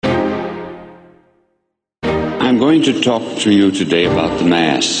I'm going to talk to you today about the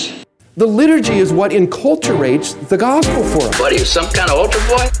Mass. The liturgy is what enculturates the gospel for us. What are you, some kind of altar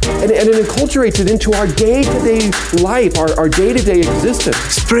boy? And it enculturates it into our day-to-day life, our day-to-day existence.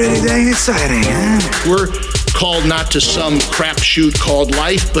 It's pretty dang exciting, huh? We're called not to some crapshoot called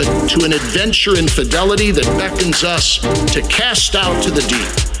life, but to an adventure in fidelity that beckons us to cast out to the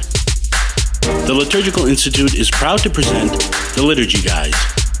deep. The Liturgical Institute is proud to present the Liturgy Guys.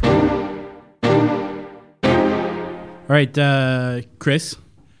 All right, Chris.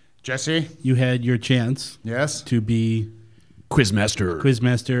 Jesse? You had your chance. Yes? To be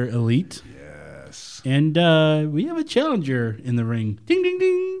Quizmaster Elite. Yes. And we have a challenger in the ring. Ding, ding,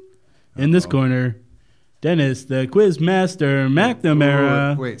 ding. In this corner, Dennis, the Quizmaster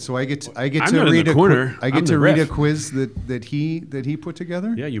McNamara. Wait, so I get to read a corner. I get to read a quiz that he put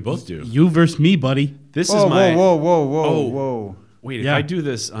together? Yeah, you both do. You versus me, buddy. This is my... Whoa. Wait, if I do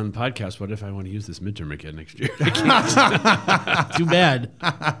this on podcast, what if I want to use this midterm again next year? Too bad.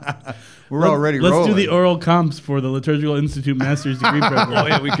 Let's rolling. Let's do the oral comps for the Liturgical Institute Master's Degree Program. Oh,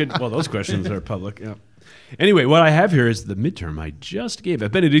 yeah, we could. Well, those questions are public. Yeah. Anyway, what I have here is the midterm I just gave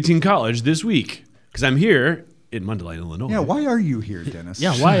at Benedictine College this week because I'm here in Mundelein, Illinois. Yeah, why are you here, Dennis?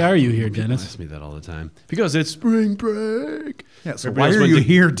 Yeah, why are you here, People Dennis? ask me that all the time. Because it's spring break. Yeah, so why are you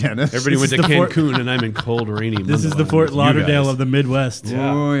here, Dennis? Everybody went to Cancun, and I'm in cold, rainy This is the Fort Lauderdale of the Midwest.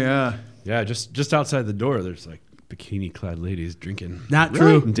 Yeah. Oh, yeah. Yeah, just outside the door, there's like bikini-clad ladies drinking. Not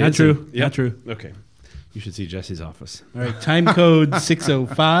true. And Not true. Yep. Not true. Okay. You should see Jesse's office. All right, time code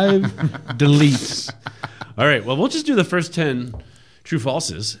 605, delete. All right, well, we'll just do the first 10 true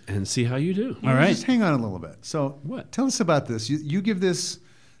falses and see how you do. All right. Just hang on a little bit. So What? Tell us about this. You give this.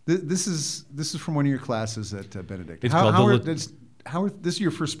 This is from one of your classes at Benedict. It's called this is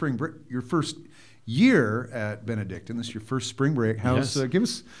your first spring break, your first year at Benedictine. This is your first spring break. Yes. Give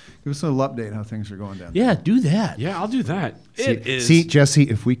us a little update how things are going down. Yeah, do that. Yeah, I'll do that. See, Jesse,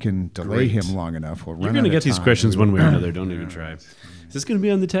 if we can delay great. him long enough, we'll run. You're going to out get of these time. questions one way or another. Don't even try. Is this going to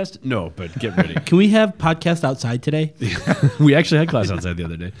be on the test? No, but get ready. Can we have podcast outside today? We actually had class outside the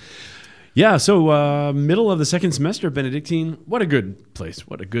other day. Yeah, so middle of the second semester, Benedictine, what a good place.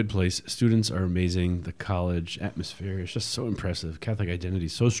 What a good place. Students are amazing. The college atmosphere is just so impressive. Catholic identity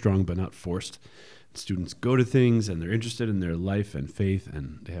is so strong but not forced. Students go to things and they're interested in their life and faith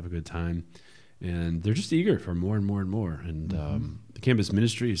and they have a good time. And they're just eager for more and more and more. And the campus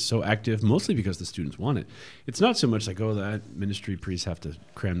ministry is so active, mostly because the students want it. It's not so much like, that ministry priests have to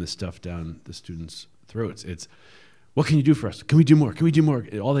cram this stuff down the students' throats. It's, what can you do for us? Can we do more? Can we do more?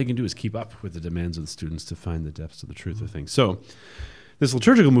 All they can do is keep up with the demands of the students to find the depths of the truth of things. So this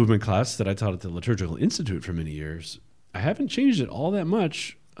liturgical movement class that I taught at the Liturgical Institute for many years, I haven't changed it all that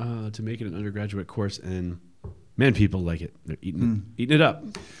much to make it an undergraduate course. And man, people like it. They're eating it up.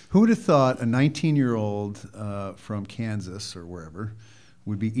 Who would have thought a 19-year-old from Kansas or wherever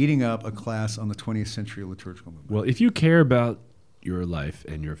would be eating up a class on the 20th century liturgical movement? Well, if you care about your life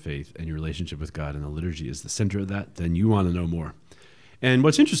and your faith and your relationship with God and the liturgy is the center of that, then you want to know more. And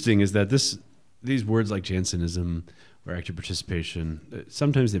what's interesting is that these words like Jansenism or active participation,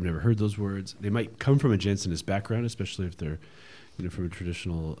 sometimes they've never heard those words. They might come from a Jansenist background, especially if they're from a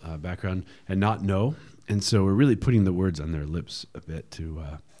traditional background, and not know. And so we're really putting the words on their lips a bit to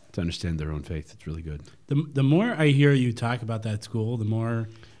understand their own faith. It's really good. The more I hear you talk about that school, the more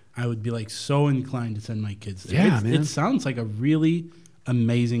I would be so inclined to send my kids there. Yeah, man. It sounds like a really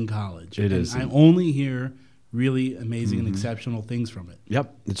amazing college. It is. I only hear really amazing and exceptional things from it.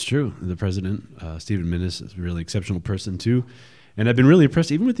 Yep, it's true. The president, Stephen Minnis, is a really exceptional person too. And I've been really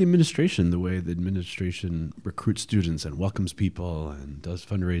impressed, even with the administration, the way the administration recruits students and welcomes people and does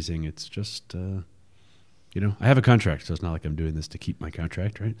fundraising. It's just, I have a contract, so it's not like I'm doing this to keep my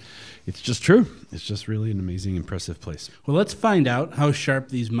contract, right? It's just true. It's just really an amazing, impressive place. Well, let's find out how sharp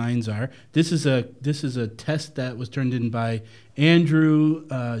these minds are. This is a test that was turned in by Andrew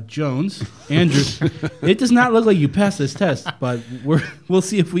Jones. Andrew, it does not look like you passed this test, but we'll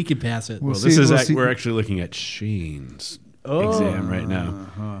see if we can pass it. We're actually looking at Shane's exam right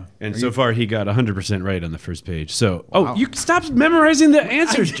now. And so far, he got 100% right on the first page. So, wow. You stop memorizing the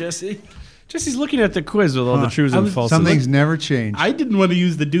answers, Jesse. Jesse's looking at the quiz with all the truths and falses. Some things never change. I didn't want to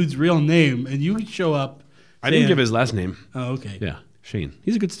use the dude's real name, and you show up. I didn't give his last name. Oh, okay. Yeah, Shane.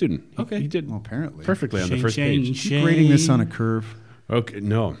 He's a good student. Okay. He did apparently perfectly on the first page. You're grading this on a curve. Okay,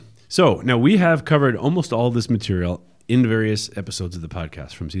 no. So now we have covered almost all this material in various episodes of the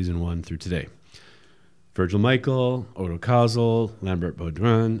podcast from season 1 through today. Virgil Michael, Odo Kazel, Lambert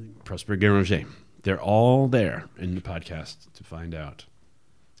Baudouin, Prosper Guéranger. They're all there in the podcast to find out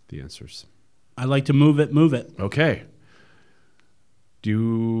the answers. I like to move it. Okay. Do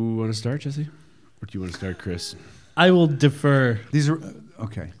you want to start, Jesse? What do you want to start, Chris? I will defer. These are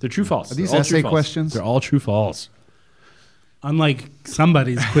okay. They're true false. Are these They're all essay true false. questions? They're all true false. Unlike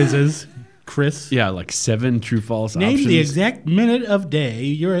somebody's quizzes, Chris. Yeah, like 7 true false Name options. the exact minute of day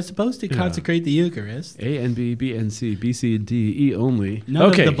you're supposed to consecrate the Eucharist. A and B, B and C, B, C, and D, E only. None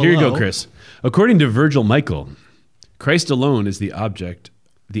of okay, the here you go, below. Chris. According to Virgil Michael, Christ alone is the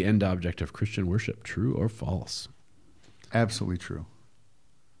end object of Christian worship. True or false? Absolutely true.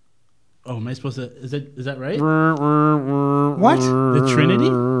 Oh, am I supposed to? Is that right? What? The Trinity?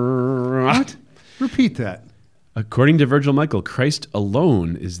 What? Repeat that. According to Virgil Michael, Christ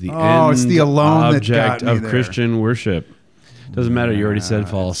alone is the it's the alone that got object me of there. Christian worship. Doesn't matter. You already said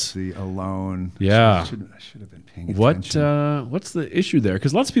It's false. the alone. Yeah. I should have been paying attention. What's the issue there?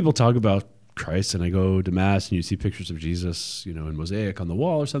 Because lots of people talk about Christ, and I go to mass, and you see pictures of Jesus, in mosaic on the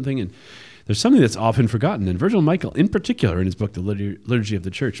wall or something, and there's something that's often forgotten. And Virgil Michael, in particular, in his book, The Liturgy of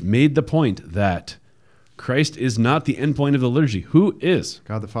the Church, made the point that Christ is not the end point of the liturgy. Who is?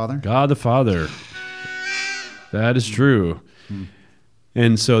 God the Father? God the Father. That is true.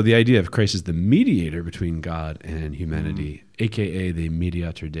 And so the idea of Christ is the mediator between God and humanity, a.k.a. the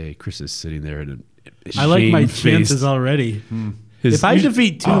mediator Dei. Chris is sitting there. I like my chances already. If I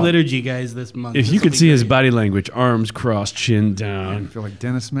defeat 2 liturgy guys this month, if you this'll could be see his great. body language, arms crossed, chin I down, feel like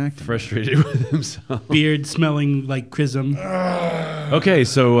Dennis Mack. frustrated with himself. Beard smelling like chrism. Okay,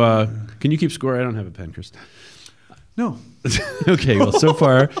 so can you keep score? I don't have a pen, Chris. No, Okay, well, so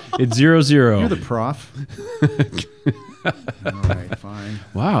far it's 0-0. you're the prof. All right, fine.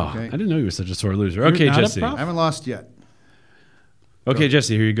 Wow, Okay. I didn't know you were such a sore loser. Okay, not a Jesse. prof? I haven't lost yet. Okay,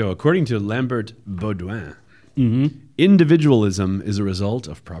 Jesse, here you go. According to Lambert Baudouin, individualism is a result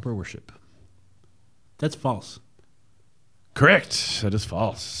of proper worship. That's false. Correct. That is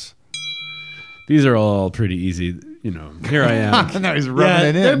false. These are all pretty easy. Here I am. Now he's rubbing Yeah,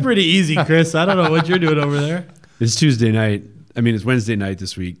 it they're in. pretty easy, Chris. I don't know what you're doing over there. It's Tuesday night. It's Wednesday night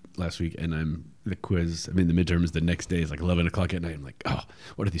this week, last week, and the midterm is the next day. It's like 11 o'clock at night. I'm like,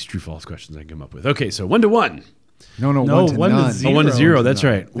 what are these true false questions I can come up with? Okay, so 1-1. No, No, 1 to 1 to none. 0. 1-0. That's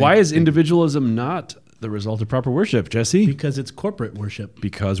right. Why is Thank you. individualism not the result of proper worship, Jesse? Because it's corporate worship.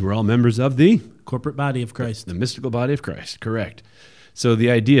 Because we're all members of the Corporate body of Christ. mystical body of Christ. Correct. So the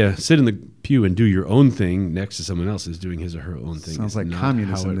idea, sit in the pew and do your own thing next to someone else is doing his or her own thing. Sounds Is like not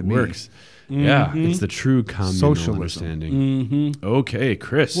communism how it to me. works. Yeah, it's the true communal Socialism. understanding. Okay,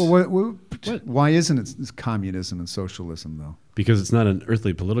 Chris. Well, why isn't it communism and socialism, though? Because it's not an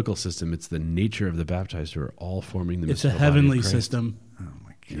earthly political system. It's the nature of the baptized who are all forming the It's a mystical body of heavenly Christ. system. Oh,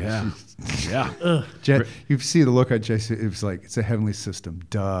 my gosh. Yeah. Yeah. You see the look on Jason. It was like, it's a heavenly system.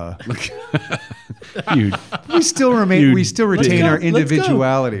 Duh. You We still remain. You We still Let's retain go. our Let's go.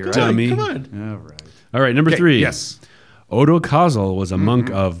 individuality, right? Dummy. Come on. All right. All right, number 3. Yes. Odo Kazel was a monk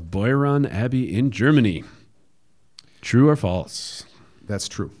of Boiron Abbey in Germany. True or false? That's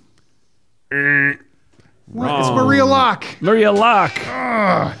true. Wrong. It's Maria Locke. Maria Locke.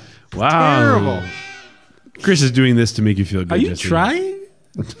 Wow. Terrible. Chris is doing this to make you feel good. Are you Jesse. trying?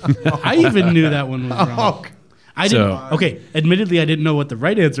 I even knew that one was wrong. Oh, I didn't. So- Okay, admittedly, I didn't know what the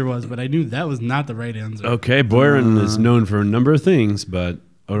right answer was, but I knew that was not the right answer. Okay, Boiron is known for a number of things, but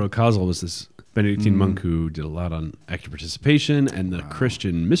Odo Kazel was this Benedictine monk who did a lot on active participation and the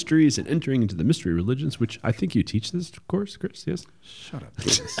Christian mysteries and entering into the mystery religions, which I think you teach this course, Chris, yes? shut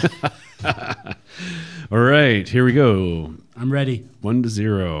up. All right, here we go. I'm ready.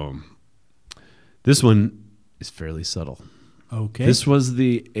 1-0. This one is fairly subtle. Okay. This was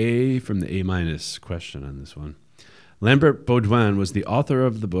the A from the A- question on this one. Lambert Baudouin was the author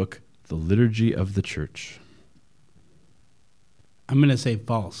of the book, The Liturgy of the Church. I'm going to say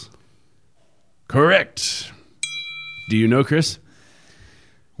false. Correct. Do you know, Chris?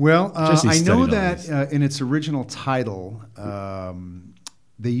 Well, Jesse I know studied all that this. in its original title,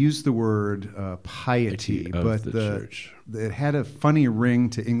 they used the word piety, of but the church. it had a funny ring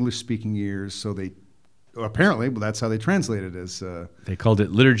to English-speaking ears, so they apparently, well, that's how they translated it as They called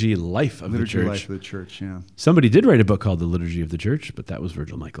it Liturgy Life of Liturgy the Church. Life of the Church. Yeah. Somebody did write a book called The Liturgy of the Church, but that was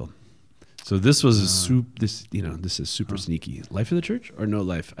Virgil Michael. So this was this is super sneaky. Life of the Church or no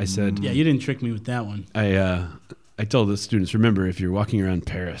life? I said Yeah, you didn't trick me with that one. I told the students, remember, if you're walking around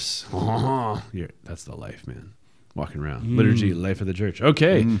Paris, that's the life, man. Walking around. Liturgy, Life of the Church.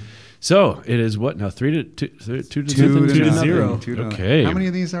 Okay. So it is what now? 3-2 to 2 nothing? to 0. 2 to Okay. How many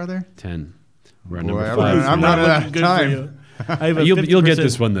of these are there? 10. We're on Boy, number I'm 5. running- I'm Not running out looking of good for time. you. I have a You'll get 50%.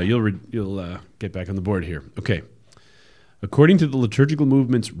 this one though. You'll get back on the board here. Okay. According to the liturgical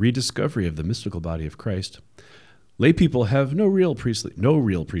movement's rediscovery of the mystical body of Christ, lay people have no real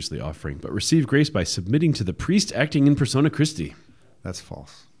priestly offering, but receive grace by submitting to the priest acting in persona Christi. That's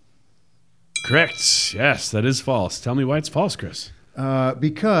false. correct. Yes, that is false. Tell me why it's false, Chris.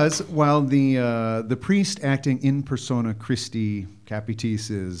 Because while the priest acting in persona Christi Capitis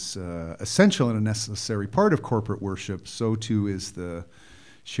is essential and a necessary part of corporate worship, so too is the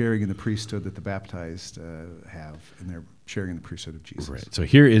sharing in the priesthood that the baptized have, and they're sharing in the priesthood of Jesus. Right. So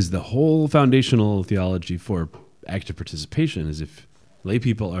here is the whole foundational theology for active participation: is if lay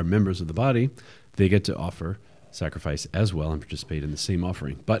people are members of the body, they get to offer sacrifice as well and participate in the same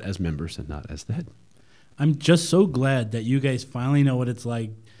offering, but as members and not as the head. I'm just so glad that you guys finally know what it's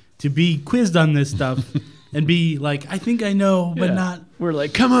like to be quizzed on this stuff and be like, I think I know, but not. We're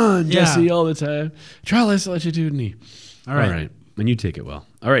like, come on, Yeah. Jesse, all the time. Try less latitudini. All right. All right. And you take it well.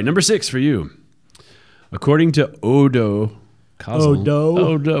 All right, number 6 for you. According to Odo Kazel.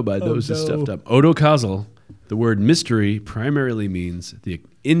 Odo by those who stuffed up. Odo Kazel, the word mystery primarily means the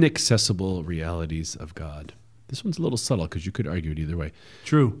inaccessible realities of God. This one's a little subtle because you could argue it either way.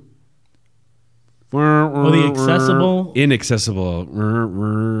 True. Well, the accessible. Inaccessible.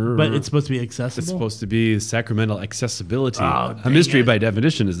 But it's supposed to be accessible? It's supposed to be sacramental accessibility. Oh, a mystery dang it. by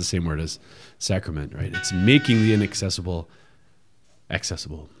definition is the same word as sacrament, right? It's making the inaccessible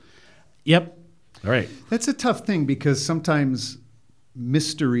accessible. Yep. All right. That's a tough thing because sometimes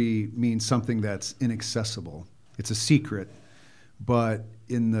mystery means something that's inaccessible. It's a secret. But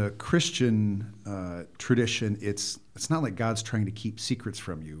in the Christian tradition, it's not like God's trying to keep secrets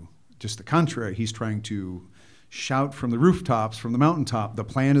from you. Just the contrary, he's trying to shout from the rooftops, from the mountaintop, the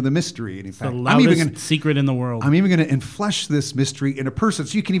plan of the mystery. And in fact, The loudest secret in the world. I'm even going to enflesh this mystery in a person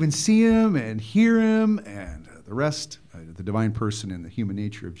so you can even see him and hear him and the rest, the divine person and the human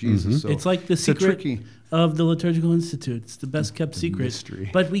nature of Jesus. So It's like the it's a secret tricky of the Liturgical Institute. It's the best kept secret. mystery.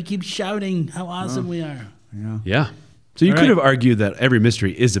 But we keep shouting how awesome we are. Yeah. So you All could right. have argued that every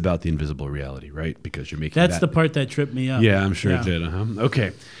mystery is about the invisible reality, right? Because you're making That's that. the part that tripped me up. Yeah, I'm sure Yeah. it did.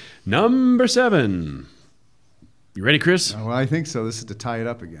 Okay. Number 7. You ready, Chris? Well, I think so. This is to tie it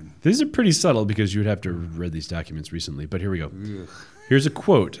up again. These are pretty subtle because you would have to have read these documents recently, but here we go. Here's a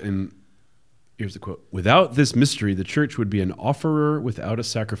quote, and here's the quote. Without this mystery, the church would be an offerer without a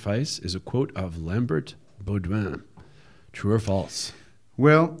sacrifice, is a quote of Lambert Baudouin. True or false?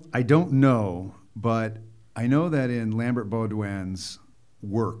 Well, I don't know, but I know that in Lambert Baudouin's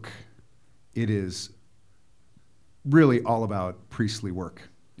work, it is really all about priestly work.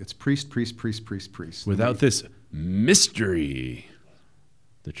 It's priest. Without this mystery,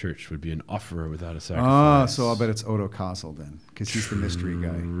 the church would be an offerer without a sacrifice. So I'll bet it's Odo Kazel then, because he's the mystery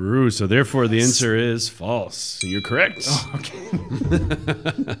guy. True. So therefore, the answer is false. So you're correct.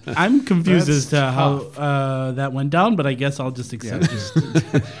 I'm confused That's as to how that went down, but I guess I'll just accept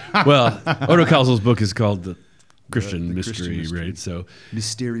it. Well, Odo Kazel's book is called The Christian The Mystery, Christian Mystery. right? So,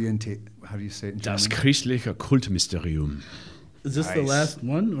 How do you say it in Das German? christliche Kultmysterium. Is this the Nice. last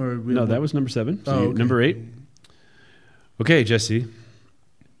one? Or No, that was number 7. So Oh, okay. number 8. Okay, Jesse.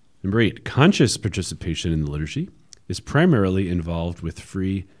 Number 8. Conscious participation in the liturgy is primarily involved with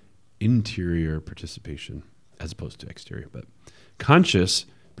free interior participation as opposed to exterior. But conscious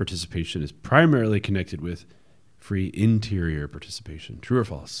participation is primarily connected with free interior participation. True or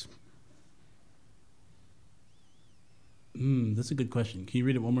false? That's a good question. Can you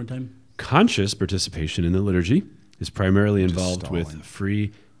read it one more time? Conscious participation in the liturgy is primarily Just involved with stalling.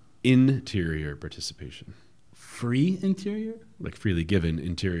 free interior participation, Free interior? like freely given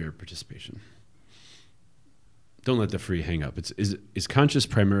interior participation. Don't let the free hang up. Is conscious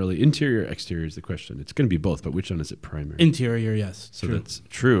primarily interior or exterior is the question. It's going to be both, but which one is it primary? Interior, yes. So True. that's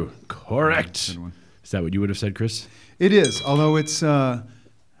true. Correct. Good one. Is that what you would have said, Chris? It is, although it's.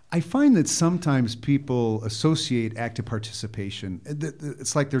 I find that sometimes people associate active participation.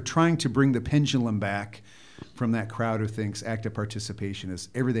 It's like they're trying to bring the pendulum back from that crowd who thinks active participation is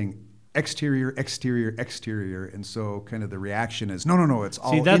everything exterior, and so kind of the reaction is no, it's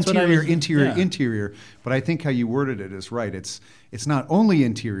all that's what I interior, was- interior, yeah. interior. But I think how you worded it is right. It's not only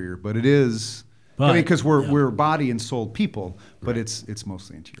interior, but it is. But, Because we're body and soul people, but it's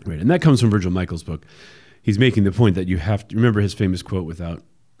mostly interior. Right. And that comes from Virgil Michael's book. He's making the point that you have to remember his famous quote, without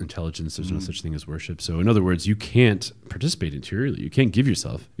intelligence, there's no such thing as worship. So in other words, you can't participate interiorly. You can't give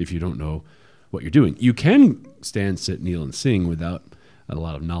yourself if you don't know what you're doing. You can stand, sit, kneel, and sing without a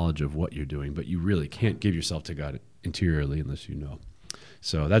lot of knowledge of what you're doing, but you really can't give yourself to God interiorly unless you know.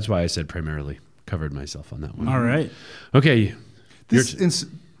 So that's why I said primarily. Covered myself on that one. All right. Okay. This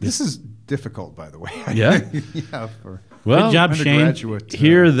is difficult, by the way. Yeah? Yeah. For Well, Good job, Shane. undergraduate.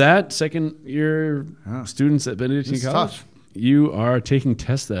 Hear that, second year students at Benedictine It's College? tough. You are taking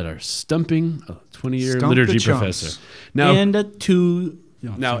tests that are stumping a 20-year Stump liturgy the chumps. professor. Now, And a two.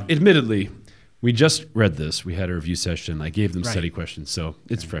 No, now sorry. admittedly, We just read this. We had a review session. I gave them Right. study questions, so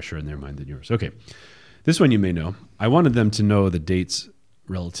it's fresher in their mind than yours. Okay. This one you may know. I wanted them to know the dates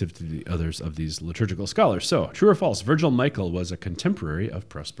relative to the others of these liturgical scholars. So, true or false, Virgil Michael was a contemporary of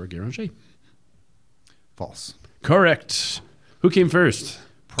Prosper Guéranger. False. Correct. Who came first?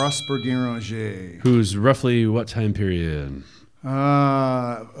 Prosper Guéranger. Who's roughly what time period?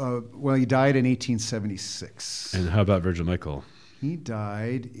 Well, he died in 1876. And how about Virgil Michael? He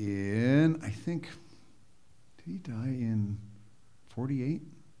died in, I think, did he die in 48?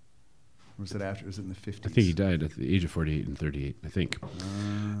 Or was it after? Was it in the 50s? I think he died at the age of 48 and 38, I think.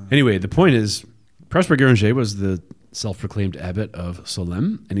 Anyway, the point is, Prosper Guéranger was the self-proclaimed abbot of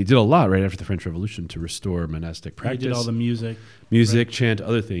Solesmes, and he did a lot right after the French Revolution to restore monastic He practice. did all the music. Music, chant,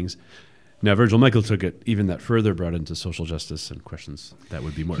 other things. Now, Virgil Michael took it even that further, brought into social justice and questions that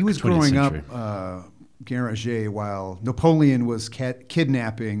would be more He was 20th growing century. up, Guéranger, while Napoleon was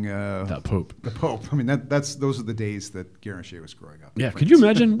kidnapping That Pope. the Pope. I mean, those are the days that Guéranger was growing up. in Yeah, could you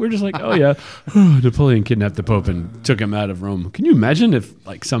France. imagine? We're just like, oh yeah, Napoleon kidnapped the Pope and took him out of Rome. Can you imagine if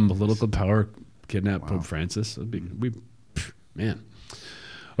like some political power kidnapped Pope Francis? That'd be, man.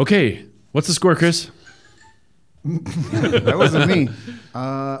 Okay, what's the score, Chris? That wasn't me.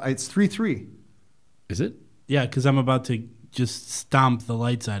 It's 3-3. Is it? Yeah, because I'm about to just stomp the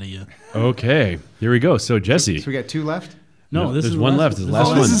lights out of you. Okay, here we go. So Jesse, So we got 2 left? No, this there's is one the left. This is the This last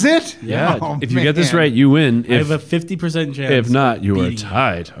Oh, one. this is it? Yeah, Oh, if you get this man. right, you win. I have a 50% chance. If not, you are beating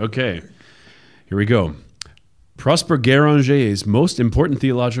tied. Okay. Here we go. Prosper Guéranger's most important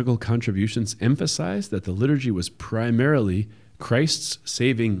theological contributions emphasize that the liturgy was primarily Christ's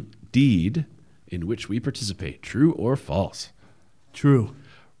saving deed in which we participate. True or false? True.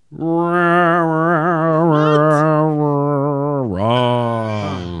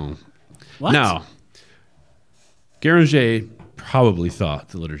 Wrong. What? Now, Guéranger probably thought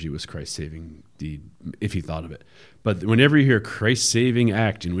the liturgy was Christ's saving deed, if he thought of it. But whenever you hear Christ's saving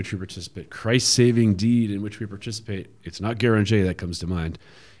act in which we participate, Christ's saving deed in which we participate, it's not Guéranger that comes to mind.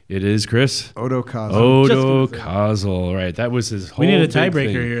 It is, Chris? Odo Cosmo. Odo Cosel, right. That was his whole We need a big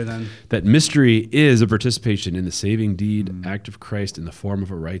tiebreaker thing. here then. That mystery is a participation in the saving deed, act of Christ in the form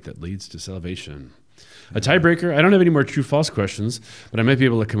of a rite that leads to salvation. A tiebreaker. I don't have any more true-false questions, but I might be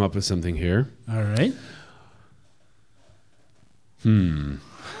able to come up with something here. All right. Who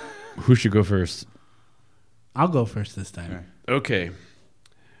should go first? I'll go first this time. Okay.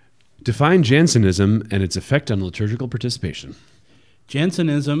 Define Jansenism and its effect on liturgical participation.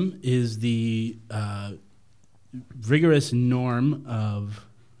 Jansenism is the rigorous norm of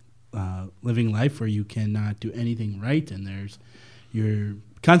living life where you cannot do anything right, and you're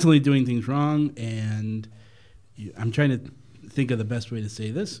constantly doing things wrong. And I'm trying to think of the best way to say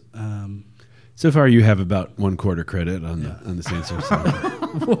this. So far, you have about 1/4 credit on this answer. So.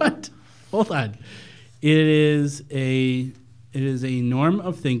 What? Hold on. It is a norm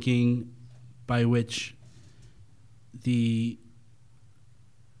of thinking by which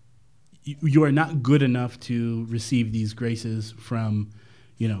you are not good enough to receive these graces from,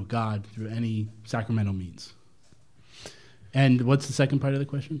 God through any sacramental means. And what's the second part of the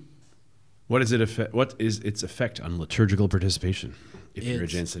question? What is its effect on liturgical participation? If you're a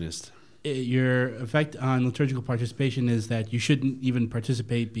It's- Jansenist, Your effect on liturgical participation is that you shouldn't even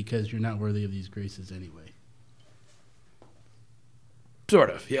participate because you're not worthy of these graces anyway. sort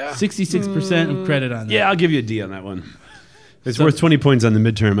of. Yeah. 66% of credit on that. Yeah, I'll give you a D on that one. It's worth 20 points on the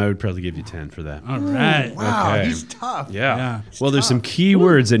midterm. I would probably give you 10 for that. All right. Wow, Okay. he's tough. Yeah. Yeah. Well, there's some key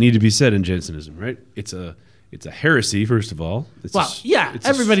words that need to be said in Jansenism, right? It's a heresy, first of all. It's Well, yeah,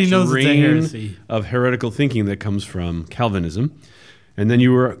 everybody knows it's a strain heresy. of heretical thinking that comes from Calvinism. And then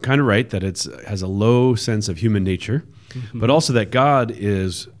you were kind of right that it has a low sense of human nature, but also that God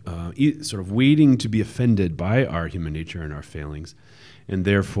is sort of waiting to be offended by our human nature and our failings. And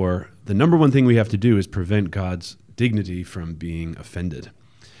therefore, the number one thing we have to do is prevent God's dignity from being offended.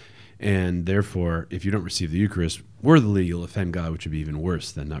 And therefore, if you don't receive the Eucharist worthily, you'll offend God, which would be even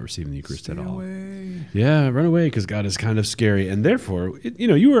worse than not receiving the Eucharist at all. Away. Yeah, run away because God is kind of scary, and therefore,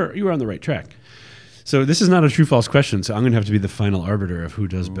 you were on the right track. So this is not a true-false question. So I'm going to have to be the final arbiter of who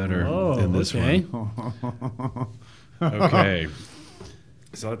does better in this okay. one. Okay.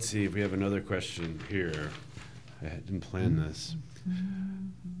 So let's see if we have another question here. I didn't plan this.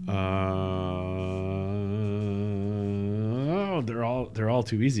 They're all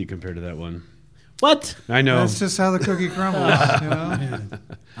too easy compared to that one. What? I know. That's just how the cookie crumbles. you know?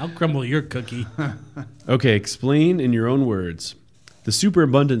 I'll crumble your cookie. Okay, explain in your own words. The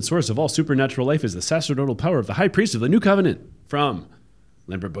superabundant source of all supernatural life is the sacerdotal power of the high priest of the new covenant. From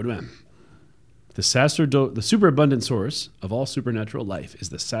Lambert Baudouin. The superabundant source of all supernatural life is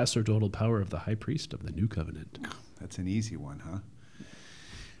the sacerdotal power of the high priest of the new covenant. That's an easy one, huh?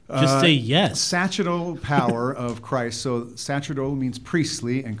 Just say yes. Sacerdotal power of Christ. So sacerdotal means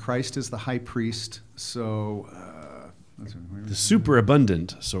priestly, and Christ is the high priest. So the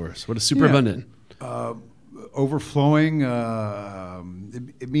superabundant source. What is superabundant? Overflowing.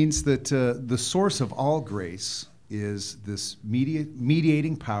 It means that the source of all grace is this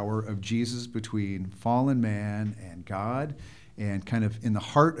mediating power of Jesus between fallen man and God, and kind of in the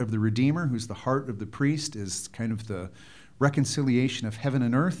heart of the Redeemer, who's the heart of the priest, is kind of the reconciliation of heaven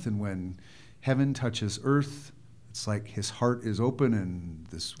and earth. And when heaven touches earth, it's like his heart is open and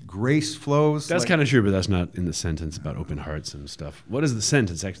this grace flows. That's kind of true, but that's not in the sentence about open hearts and stuff. What is the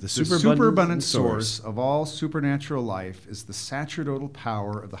sentence actually? The superabundant source of all supernatural life is the sacerdotal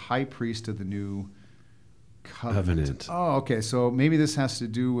power of the high priest of the new covenant. Oh, okay. So maybe this has to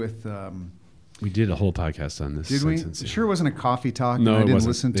do with... we did a whole podcast on this. Did we? Sentence, It sure wasn't a coffee talk. No, and I it didn't wasn't.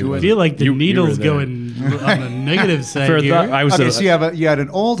 listen It to I it. feel like the You needle's were there. going on the negative side For a here. thought, I was Okay, so you had an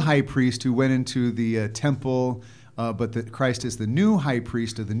old high priest who went into the temple, but that Christ is the new high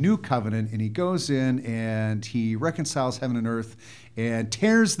priest of the new covenant, and he goes in and he reconciles heaven and earth and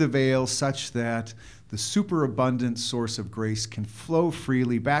tears the veil such that the superabundant source of grace can flow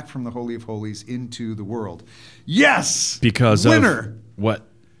freely back from the Holy of Holies into the world. Yes! because Winner! of what?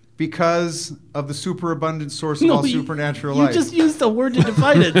 Because of the superabundant source of all supernatural life. You just used the word to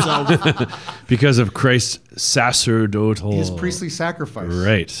define itself. Because of Christ's sacerdotal... His priestly sacrifice.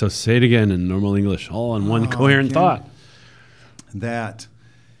 Right. So say it again in normal English, all in one coherent okay. thought. That.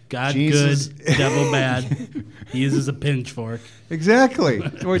 God Jesus- good, devil bad. He uses a pitchfork. Exactly.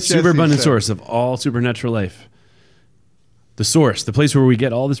 What Jesse Superabundant said. source of all supernatural life. The source, the place where we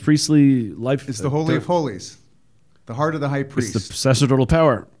get all this priestly life. It's the Holy of Holies. The heart of the high It's priest. the sacerdotal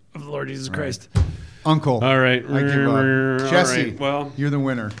power of the Lord Jesus Christ. Uncle. All right. I give up. All Jesse, right. Well, you're the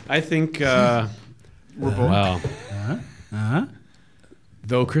winner. I think, We're both. wow.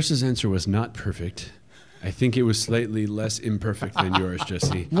 Though Chris's answer was not perfect, I think it was slightly less imperfect than yours,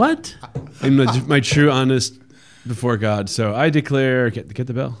 Jesse. What? In my true, honest, before God. So I declare, get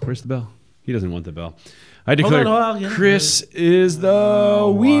the bell. Where's the bell? He doesn't want the bell. I declare I'll get it. Chris is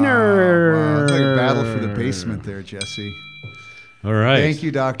the wiener. Wow. It's like a battle for the basement there, Jesse. All right. Thank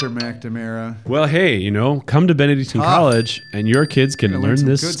you, Dr. McNamara. Well, hey, come to Benedictine Tough. College, and your kids can Gonna learn some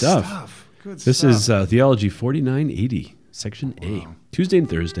this good stuff. Good This stuff. is Theology 4980, Section A, Tuesday and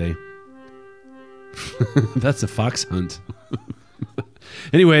Thursday. That's a fox hunt.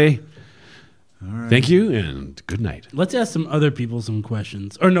 Anyway, thank you and good night. Let's ask some other people some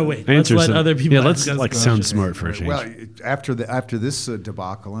questions. Or no, wait. Answer let's let some- other people Yeah, ask let's us sound questions. smart for a change. Well, after this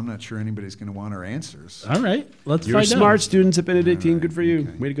debacle, I'm not sure anybody's going to want our answers. All right. Let's You're find smart out. students at Benedictine. Good for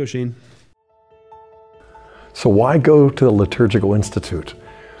you. Way to go, Shane. So why go to the Liturgical Institute?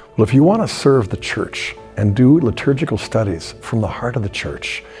 Well, if you want to serve the church and do liturgical studies from the heart of the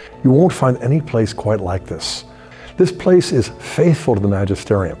church, you won't find any place quite like this. This place is faithful to the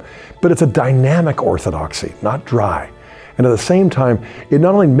magisterium, but it's a dynamic orthodoxy, not dry. And at the same time, it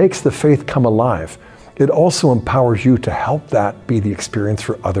not only makes the faith come alive, it also empowers you to help that be the experience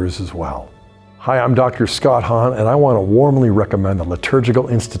for others as well. Hi, I'm Dr. Scott Hahn, and I want to warmly recommend the Liturgical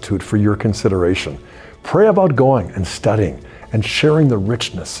Institute for your consideration. Pray about going and studying and sharing the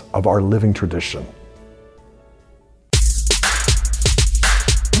richness of our living tradition.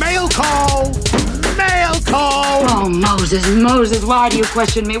 Mail call! Mail call! Oh, Moses, why do you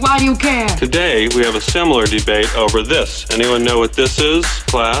question me? Why do you care? Today, we have a similar debate over this. Anyone know what this is,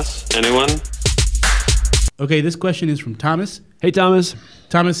 class? Anyone? Okay, this question is from Thomas. Hey, Thomas.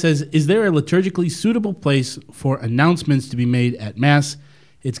 Thomas says, is there a liturgically suitable place for announcements to be made at Mass?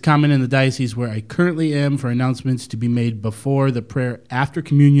 It's common in the diocese where I currently am for announcements to be made before the prayer after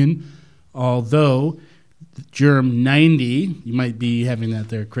communion, although Germ 90, you might be having that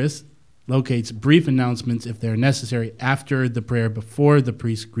there, Chris, locates brief announcements if they're necessary after the prayer before the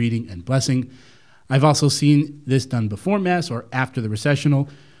priest's greeting and blessing. I've also seen this done before Mass or after the recessional.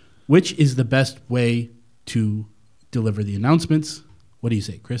 Which is the best way to deliver the announcements? What do you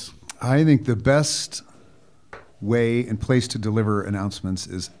say, Chris? I think the best way and place to deliver announcements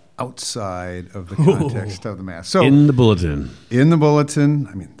is outside of the context of the Mass. So In the bulletin. in the bulletin,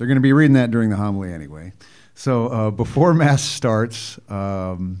 I mean, they're going to be reading that during the homily anyway. So before Mass starts,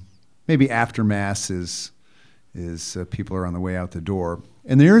 maybe after Mass is people are on the way out the door.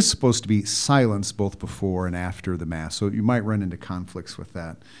 And there is supposed to be silence both before and after the Mass, so you might run into conflicts with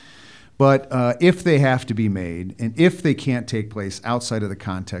that. But if they have to be made, and if they can't take place outside of the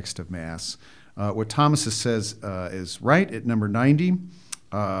context of Mass, what Thomas says is right at number 90.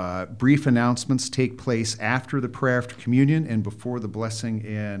 Brief announcements take place after the prayer after communion and before the blessing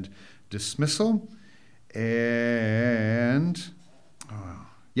and dismissal. And,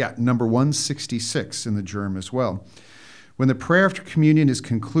 number 166 in the germ as well. When the prayer after communion is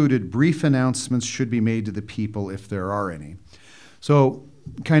concluded, brief announcements should be made to the people if there are any. So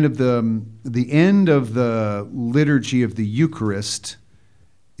kind of the end of the liturgy of the Eucharist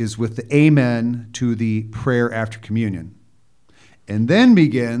is with the amen to the prayer after communion. And then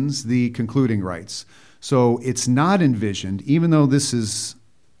begins the concluding rites. So it's not envisioned, even though this is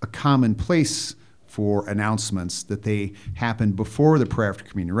a common place for announcements, that they happen before the prayer after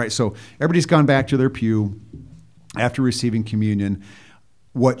communion, right? So everybody's gone back to their pew after receiving communion.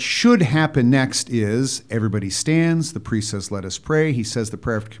 What should happen next is everybody stands, the priest says, "Let us pray." He says the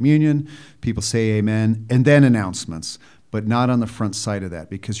prayer of communion, people say amen, and then announcements, but not on the front side of that,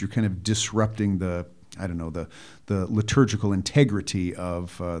 because you're kind of disrupting the liturgical integrity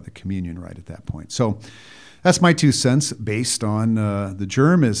of the communion rite at that point. So that's my 2 cents based on the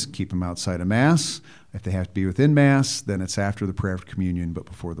germ is keep them outside of Mass. If they have to be within Mass, then it's after the prayer of communion, but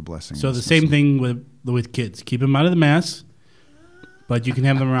before the blessing. So the same thing with kids. Keep them out of the Mass, but you can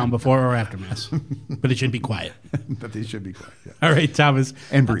have them around before or after Mass. But it should be quiet. But they should be quiet, yeah. All right, Thomas.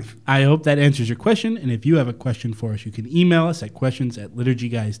 And brief. I hope that answers your question. And if you have a question for us, you can email us at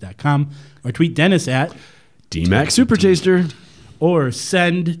questions@liturgyguys.com or tweet Dennis at DMAC Super Taster. Or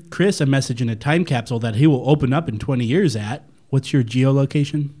send Chris a message in a time capsule that he will open up in 20 years at. What's your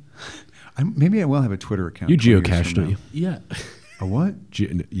geolocation? Maybe I will have a Twitter account. You geocache, don't you? Yeah. A what?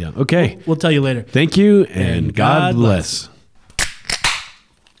 Yeah. Okay. We'll tell you later. Thank you, and God bless.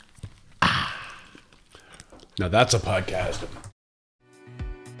 Now that's a podcast.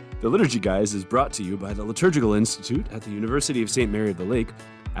 The Liturgy Guys is brought to you by the Liturgical Institute at the University of St. Mary of the Lake,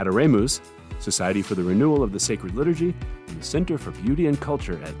 Adoremus, Society for the Renewal of the Sacred Liturgy, and the Center for Beauty and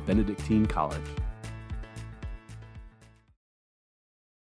Culture at Benedictine College.